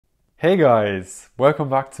Hey guys, welcome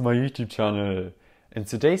back to my YouTube channel. In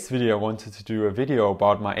today's video I wanted to do a video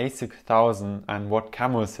about my a6000 and what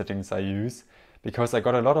camera settings I use, because I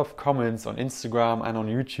got a lot of comments on Instagram and on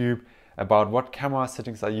YouTube about what camera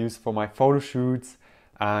settings I use for my photo shoots.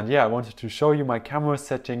 And yeah, I wanted to show you my camera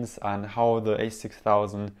settings and how the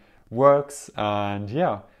a6000 works. And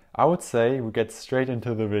yeah, I would say we get straight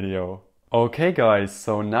into the video. Okay guys,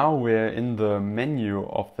 so now we're in the menu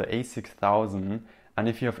of the a6000. And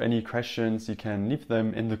if you have any questions, you can leave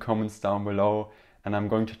them in the comments down below. And I'm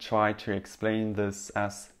going to try to explain this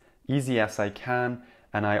as easy as I can.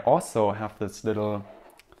 And I also have this little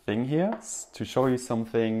thing here to show you some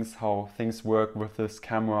things, how things work with this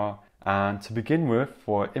camera. And to begin with,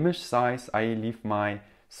 for image size, I leave my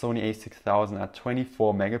Sony a6000 at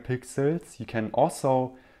 24 megapixels. You can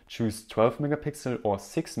also choose 12 megapixel or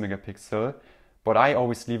 6 megapixel, but I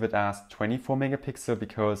always leave it as 24 megapixel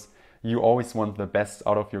because you always want the best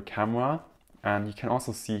out of your camera. And you can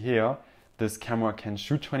also see here, this camera can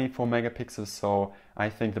shoot 24 megapixels, so I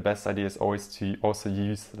think the best idea is always to also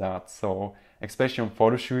use that. So especially on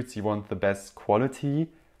photo shoots, you want the best quality,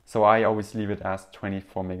 so I always leave it as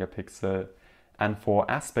 24 megapixel. And for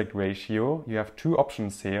aspect ratio, you have two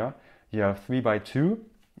options here. You have 3:2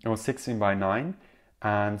 or 16:9,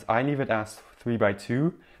 and I leave it as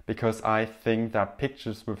 3:2 because I think that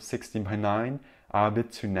pictures with 16:9 are a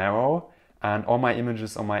bit too narrow, and all my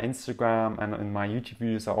images on my Instagram and in my YouTube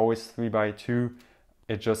videos are always 3:2.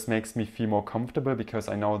 It just makes me feel more comfortable because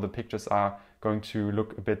I know the pictures are going to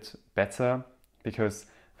look a bit better, because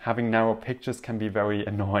having narrow pictures can be very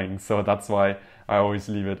annoying. So that's why I always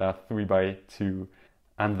leave it at 3:2.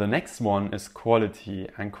 And the next one is quality,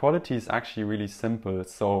 and quality is actually really simple.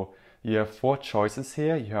 So you have four choices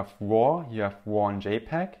here. You have RAW, you have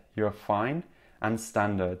RAW&JPEG, you have Fine, and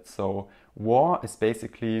Standard. So RAW is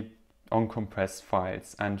basically uncompressed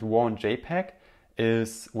files, and RAW&JPEG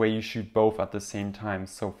is where you shoot both at the same time.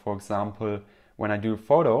 So for example, when I do a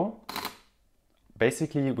photo,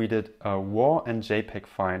 basically we did a RAW and JPEG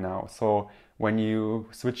file now. So when you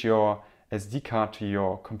switch your SD card to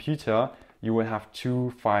your computer, you will have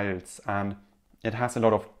two files, and it has a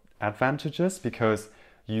lot of advantages because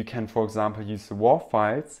you can, for example, use the RAW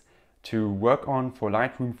files to work on for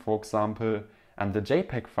Lightroom, for example, and the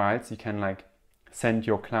JPEG files you can send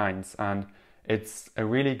your clients. And it's a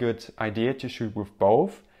really good idea to shoot with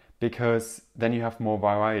both because then you have more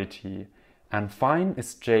variety. And Fine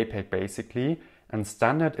is JPEG basically, and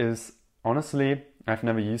Standard is, honestly, I've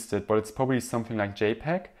never used it, but it's probably something like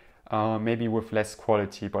JPEG, maybe with less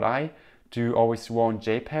quality. But I do always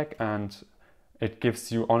RAW&JPEG, and it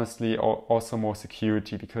gives you honestly also more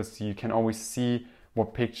security because you can always see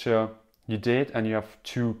what picture you did and you have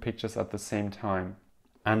two pictures at the same time.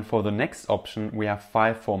 And for the next option, we have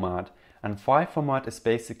file format. And file format is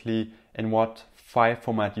basically in what file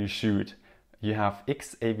format you shoot. You have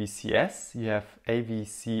XAVS, you have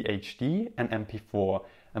AVC HD, and MP4.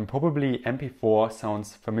 And probably MP4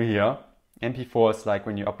 sounds familiar. MP4 is like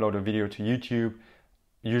when you upload a video to YouTube,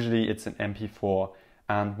 usually it's an MP4.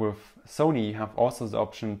 And with Sony, you have also the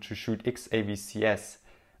option to shoot XAVCS.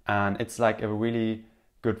 And it's like a really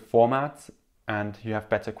good format, and you have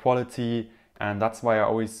better quality. And that's why I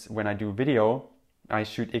always, when I do video, I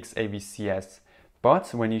shoot XAVCS.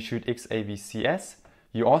 But when you shoot XAVCS,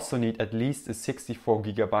 you also need at least a 64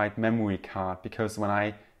 gigabyte memory card, because when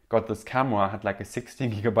I got this camera, I had like a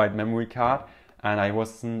 16 gigabyte memory card, and I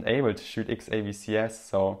wasn't able to shoot XAVCS.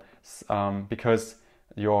 So because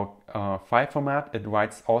your file format, it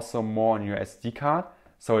writes also more on your SD card,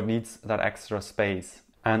 so it needs that extra space.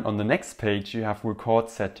 And on the next page you have record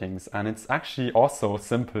settings, and it's actually also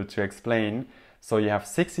simple to explain. So you have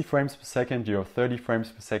 60 frames per second, you have 30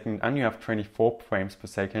 frames per second, and you have 24 frames per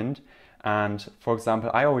second. And for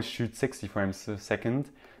example, I always shoot 60 frames per second,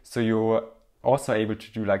 so you're also able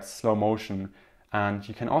to do like slow motion. And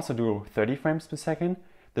you can also do 30 frames per second.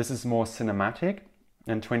 This is more cinematic,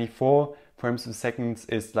 and 24 frames per second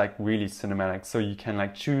is like really cinematic. So you can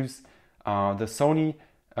like choose the Sony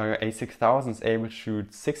a6000 is able to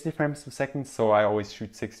shoot 60 frames per second, so I always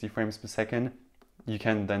shoot 60 frames per second. You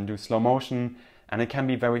can then do slow motion, and it can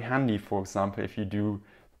be very handy, for example, if you do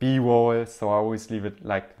B-roll, so I always leave it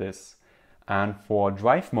like this. And for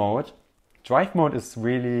drive mode is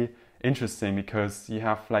really interesting because you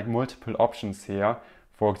have like multiple options here.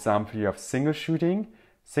 For example, you have single shooting.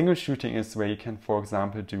 Single shooting is where you can, for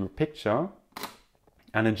example, do a picture,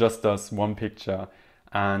 and it just does one picture.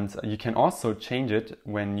 And you can also change it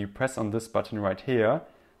when you press on this button right here.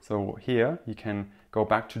 So here you can go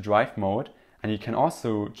back to drive mode, and you can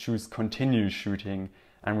also choose continuous shooting.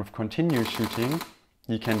 And with continuous shooting,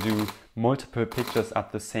 you can do multiple pictures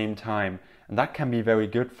at the same time. And that can be very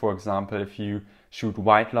good, for example, if you shoot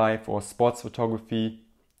wildlife or sports photography.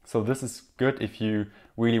 So this is good if you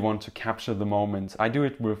really want to capture the moment. I do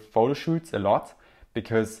it with photo shoots a lot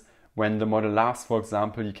because when the model laughs, for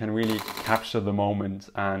example, you can really capture the moment.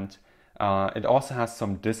 And it also has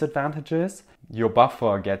some disadvantages. Your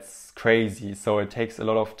buffer gets crazy, so it takes a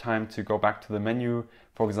lot of time to go back to the menu.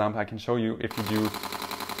 For example, I can show you if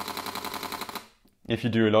you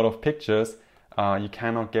do a lot of pictures, you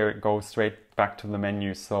cannot go straight back to the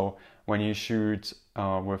menu. So when you shoot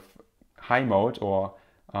with high mode, or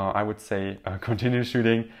I would say continuous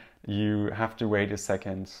shooting, you have to wait a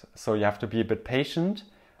second. So you have to be a bit patient,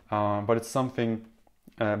 but it's something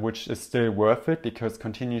which is still worth it because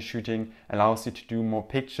continuous shooting allows you to do more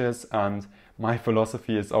pictures, and my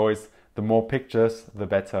philosophy is always the more pictures, the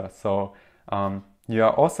better. So you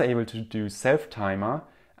are also able to do self-timer,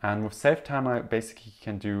 and with self-timer basically you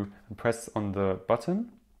can do press on the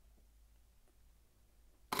button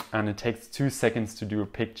and it takes 2 seconds to do a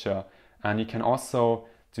picture. And you can also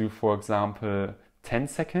do, for example, 10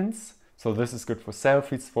 seconds. So this is good for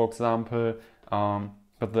selfies, for example.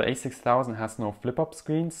 But the A6000 has no flip-up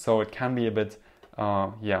screens, so it can be a bit,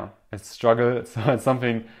 a struggle. So it's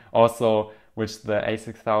something also which the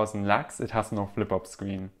A6000 lacks. It has no flip-up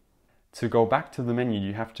screen. To go back to the menu,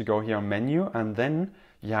 you have to go here on menu, and then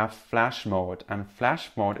you have flash mode. And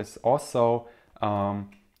flash mode is also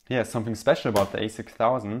something special about the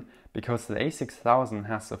A6000, because the A6000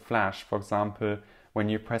 has a flash. For example, when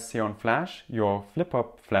you press here on flash, your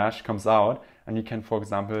flip-up flash comes out, and you can, for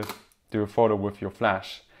example, do a photo with your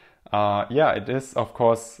flash. It is of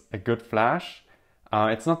course a good flash.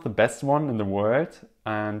 It's not the best one in the world,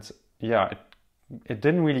 and it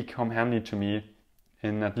didn't really come handy to me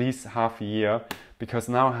in at least half a year, because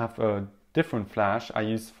now I have a different flash I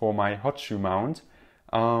use for my hot shoe mount.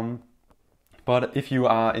 But if you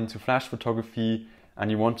are into flash photography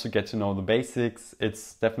and you want to get to know the basics,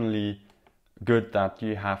 it's definitely good that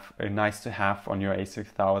you have a nice to have on your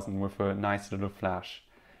A6000 with a nice little flash.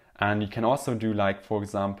 And you can also do, like, for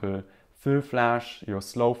example, full flash, your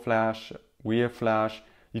slow flash, rear flash.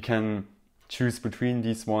 You can choose between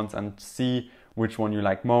these ones and see which one you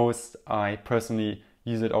like most. I personally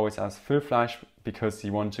use it always as full flash because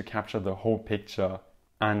you want to capture the whole picture.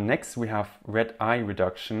 And next we have red eye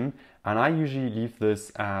reduction, and I usually leave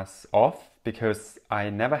this as off because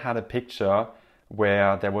I never had a picture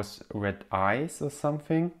where there was red eyes or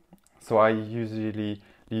something. So I usually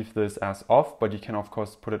leave this as off, but you can of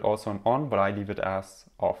course put it also on, but I leave it as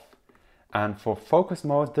off. And for focus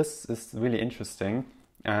mode, this is really interesting,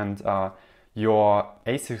 and your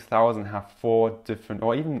A6000 have 4 different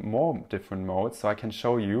or even more different modes, so I can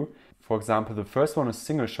show you. For example, the first one is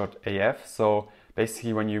single shot AF, so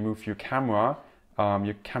basically when you move your camera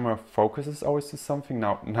focuses always to something.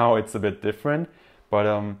 Now it's a bit different,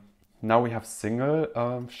 but now we have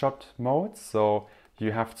single shot mode, so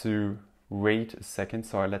you have to wait a second.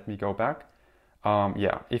 So let me go back.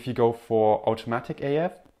 If you go for automatic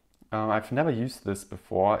AF, I've never used this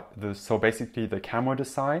before. So basically the camera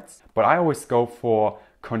decides, but I always go for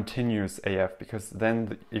continuous AF, because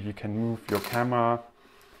then if you can move your camera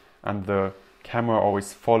and the camera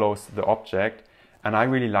always follows the object. And I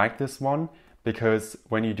really like this one because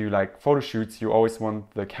when you do like photo shoots, you always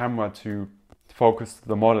want the camera to focus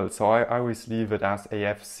the model. So I always leave it as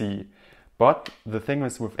AF-C. But the thing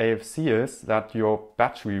is with AF-C is that your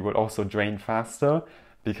battery will also drain faster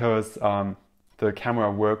because the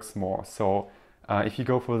camera works more. So if you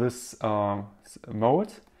go for this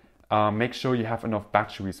mode, make sure you have enough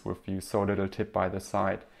batteries with you. So a little tip by the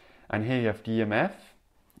side. And here you have DMF.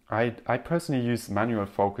 I personally use manual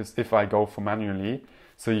focus if I go for manually.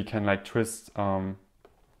 So you can like twist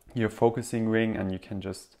your focusing ring and you can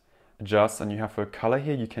just adjust, and you have a color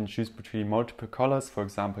here. You can choose between multiple colors, for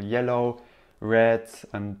example, yellow, red,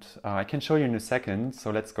 and I can show you in a second.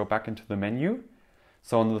 So let's go back into the menu.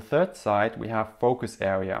 So on the third side, we have focus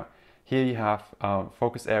area. Here you have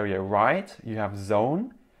focus area right, you have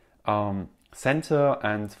zone, center,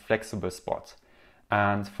 and flexible spot.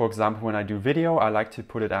 And for example, when I do video, I like to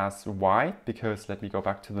put it as wide because, let me go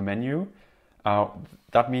back to the menu.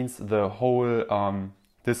 That means the whole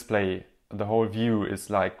display, the whole view is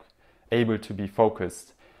like able to be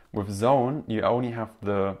focused. With zone, you only have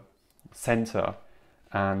the center.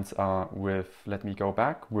 And let me go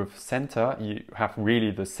back, with center, you have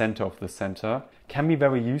really the center of the center. Can be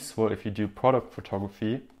very useful if you do product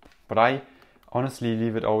photography, but I honestly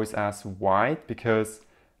leave it always as wide because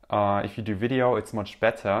if you do video, it's much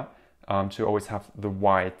better to always have the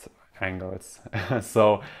wide angles.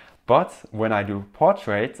 So But when I do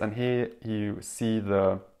portraits, and here you see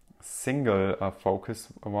the single focus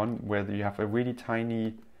one, where you have a really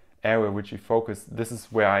tiny area which you focus. This is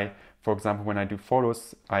where I, for example, when I do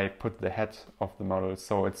photos, I put the head of the model,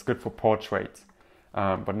 so it's good for portraits.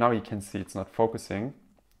 But now you can see it's not focusing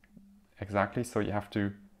exactly, so you have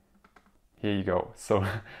to, here you go. So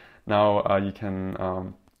now you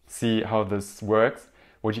can see how this works.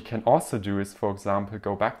 What you can also do is, for example,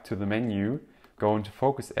 go back to the menu, go into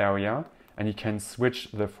focus area, and you can switch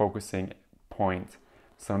the focusing point.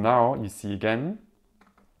 So now you see again,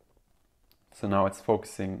 so now it's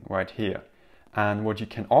focusing right here. And what you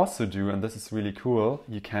can also do, and this is really cool,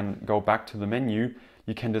 you can go back to the menu,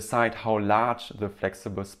 you can decide how large the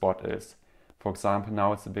flexible spot is. For example,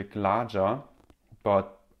 now it's a bit larger,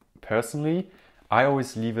 but personally, I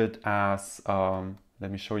always leave it as,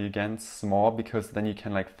 let me show you again, small, because then you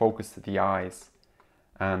can like focus the eyes.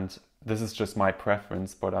 And this is just my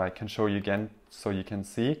preference, but I can show you again so you can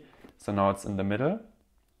see. So now it's in the middle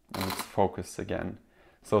and it's focused again.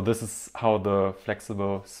 So this is how the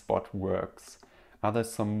flexible spot works. Are there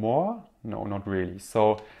some more? No, not really.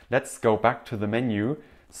 So let's go back to the menu.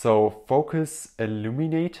 So focus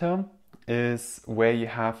illuminator is where you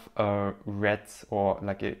have a red or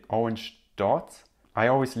like an orange dot. I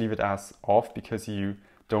always leave it as off because you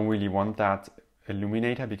don't really want that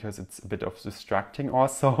illuminator because it's a bit of distracting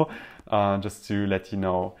also, just to let you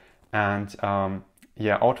know. And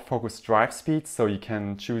yeah, autofocus drive speed, so you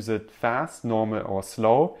can choose it fast, normal or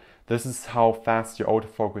slow. This is how fast your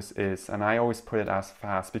autofocus is, and I always put it as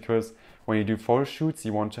fast because when you do photo shoots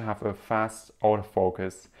you want to have a fast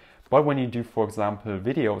autofocus. But when you do, for example,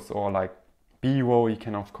 videos or like B-roll, you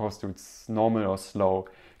can of course do it normal or slow.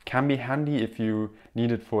 Can be handy if you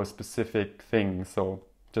need it for a specific thing, so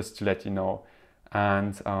just to let you know.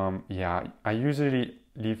 And yeah, I usually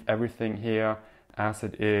leave everything here as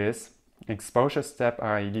it is. Exposure step,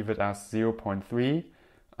 I leave it as 0.3.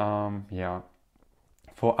 Yeah.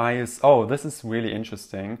 For ISO, this is really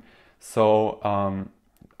interesting. So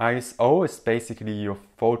ISO is basically your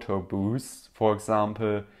photo boost. For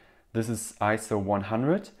example, this is ISO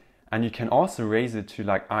 100, and you can also raise it to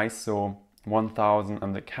like ISO 1000,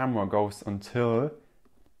 and the camera goes until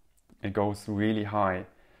it goes really high.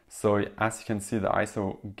 So as you can see, the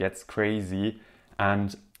ISO gets crazy,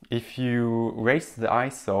 and if you raise the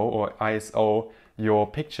ISO or ISO, your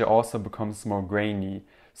picture also becomes more grainy.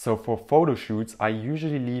 So for photo shoots, I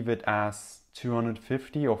usually leave it as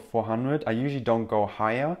 250 or 400. I usually don't go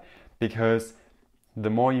higher because the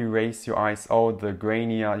more you raise your ISO, the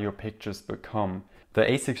grainier your pictures become. The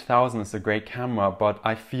A6000 is a great camera, but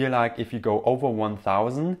I feel like if you go over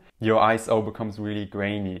 1000, your ISO becomes really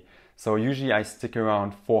grainy. So usually I stick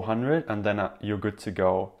around 400 and then you're good to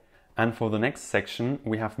go. And for the next section,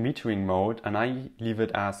 we have metering mode, and I leave it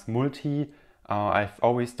as multi. I've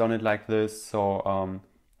always done it like this, so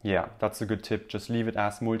yeah, that's a good tip. Just leave it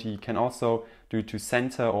as multi. You can also do it to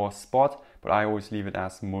center or spot, but I always leave it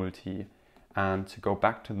as multi. And to go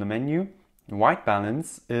back to the menu, white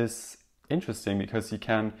balance is interesting because you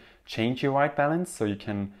can change your white balance. So you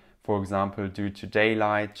can, for example, do it to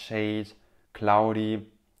daylight, shade, cloudy,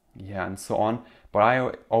 yeah, and so on. But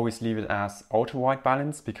I always leave it as auto white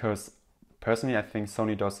balance because personally I think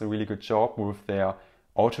Sony does a really good job with their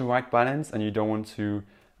auto white balance, and you don't want to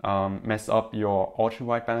mess up your auto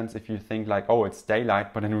white balance if you think like, oh, it's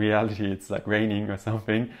daylight, but in reality it's like raining or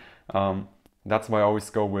something. That's why I always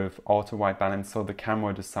go with auto white balance, so the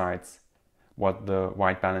camera decides what the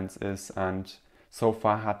white balance is, and so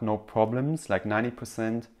far I had no problems. Like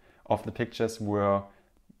 90% of the pictures were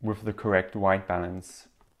with the correct white balance.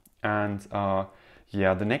 And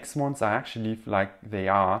yeah, the next ones I actually leave like they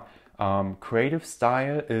are. Creative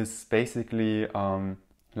style is basically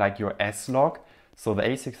like your S-Log. So the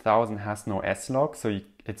A6000 has no S-Log, so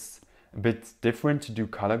it's a bit different to do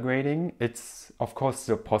color grading. It's of course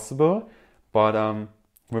still possible, but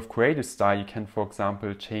with creative style you can, for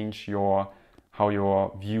example, change how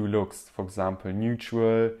your view looks. For example,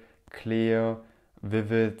 neutral, clear,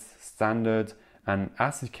 vivid, standard. And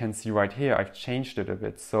as you can see right here, I've changed it a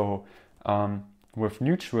bit. So with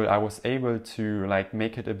neutral, I was able to like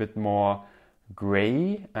make it a bit more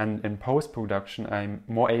gray, and in post-production, I'm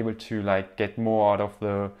more able to like get more out of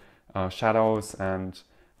the shadows and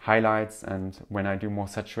highlights. And when I do more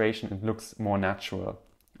saturation, it looks more natural,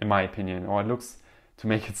 in my opinion. Or it looks, to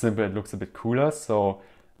make it simple, it looks a bit cooler. So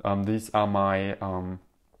these are my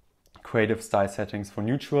creative style settings for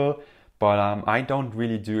neutral. But I don't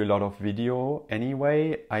really do a lot of video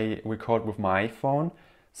anyway. I record with my iPhone,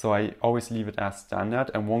 so I always leave it as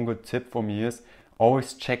standard. And one good tip for me is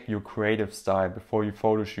always check your creative style before you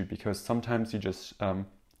photo shoot, because sometimes you just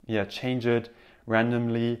change it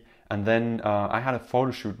randomly. And then I had a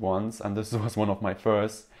photo shoot once, and this was one of my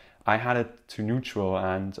first. I had it to neutral,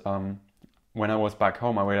 and when I was back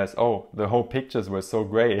home, I realized, oh, the whole pictures were so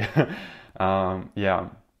gray. Yeah,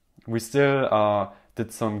 we still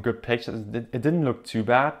did some good pictures. It didn't look too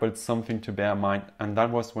bad, but it's something to bear in mind. And that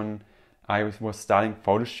was when I was starting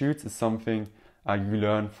photo shoots. It's something you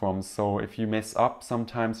learn from. So if you mess up,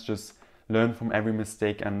 sometimes just learn from every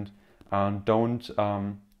mistake and don't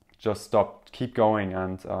just stop. Keep going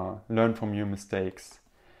and learn from your mistakes.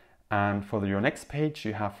 And for your next page,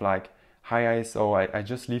 you have like high ISO. I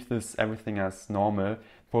just leave this everything as normal.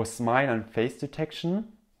 For smile and face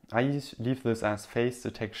detection, I leave this as face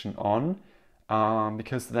detection on,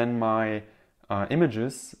 because then my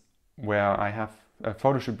images where I have a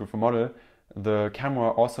photo shoot with a model, the camera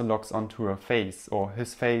also locks onto her face or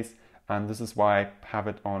his face, and this is why I have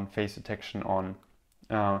it on face detection on.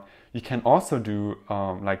 You can also do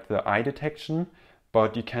like the eye detection,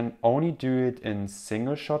 but you can only do it in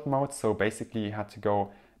single shot mode. So basically you had to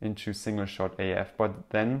go into single shot AF, but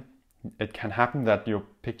then it can happen that your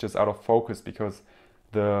picture's out of focus because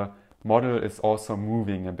the model is also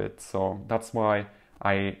moving a bit. So that's why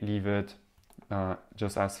I leave it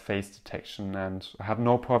just as face detection, and I had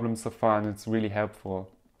no problems so far, and it's really helpful.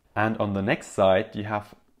 And on the next side you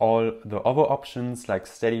have all the other options like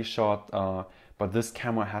steady shot, but this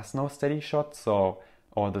camera has no steady shot, so,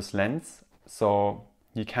 or this lens, so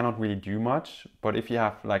you cannot really do much. But if you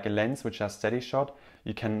have like a lens which has steady shot,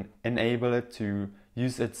 you can enable it to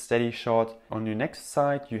use its steady shot. On your next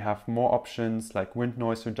side you have more options like wind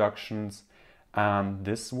noise reductions, and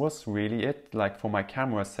this was really it, like for my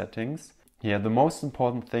camera settings. Yeah, the most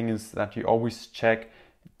important thing is that you always check,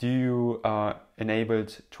 do you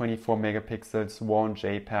enabled 24 megapixels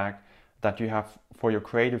RAW&JPEG, that you have for your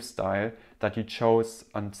creative style, that you chose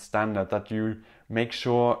on standard, that you make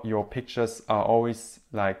sure your pictures are always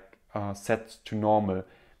like set to normal,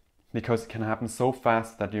 because it can happen so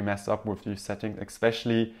fast that you mess up with your settings.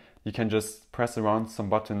 Especially you can just press around some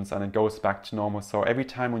buttons and it goes back to normal. So every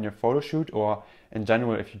time on your photo shoot, or in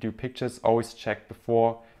general if you do pictures, always check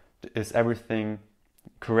before, is everything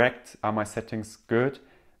correct, are my settings good?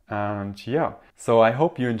 And yeah, so I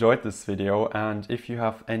hope you enjoyed this video, and if you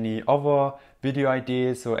have any other video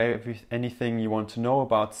ideas or anything you want to know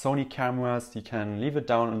about Sony cameras, you can leave it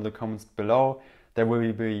down in the comments below. There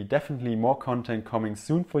will be definitely more content coming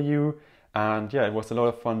soon for you. And yeah, it was a lot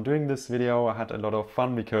of fun doing this video. I had a lot of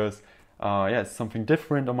fun because yeah, it's something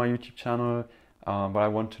different on my YouTube channel, but I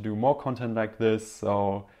want to do more content like this.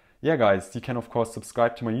 So yeah guys, you can of course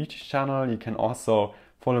subscribe to my YouTube channel. You can also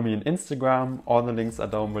follow me on Instagram. All the links are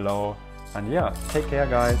down below. And yeah, take care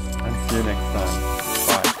guys, and see you next time.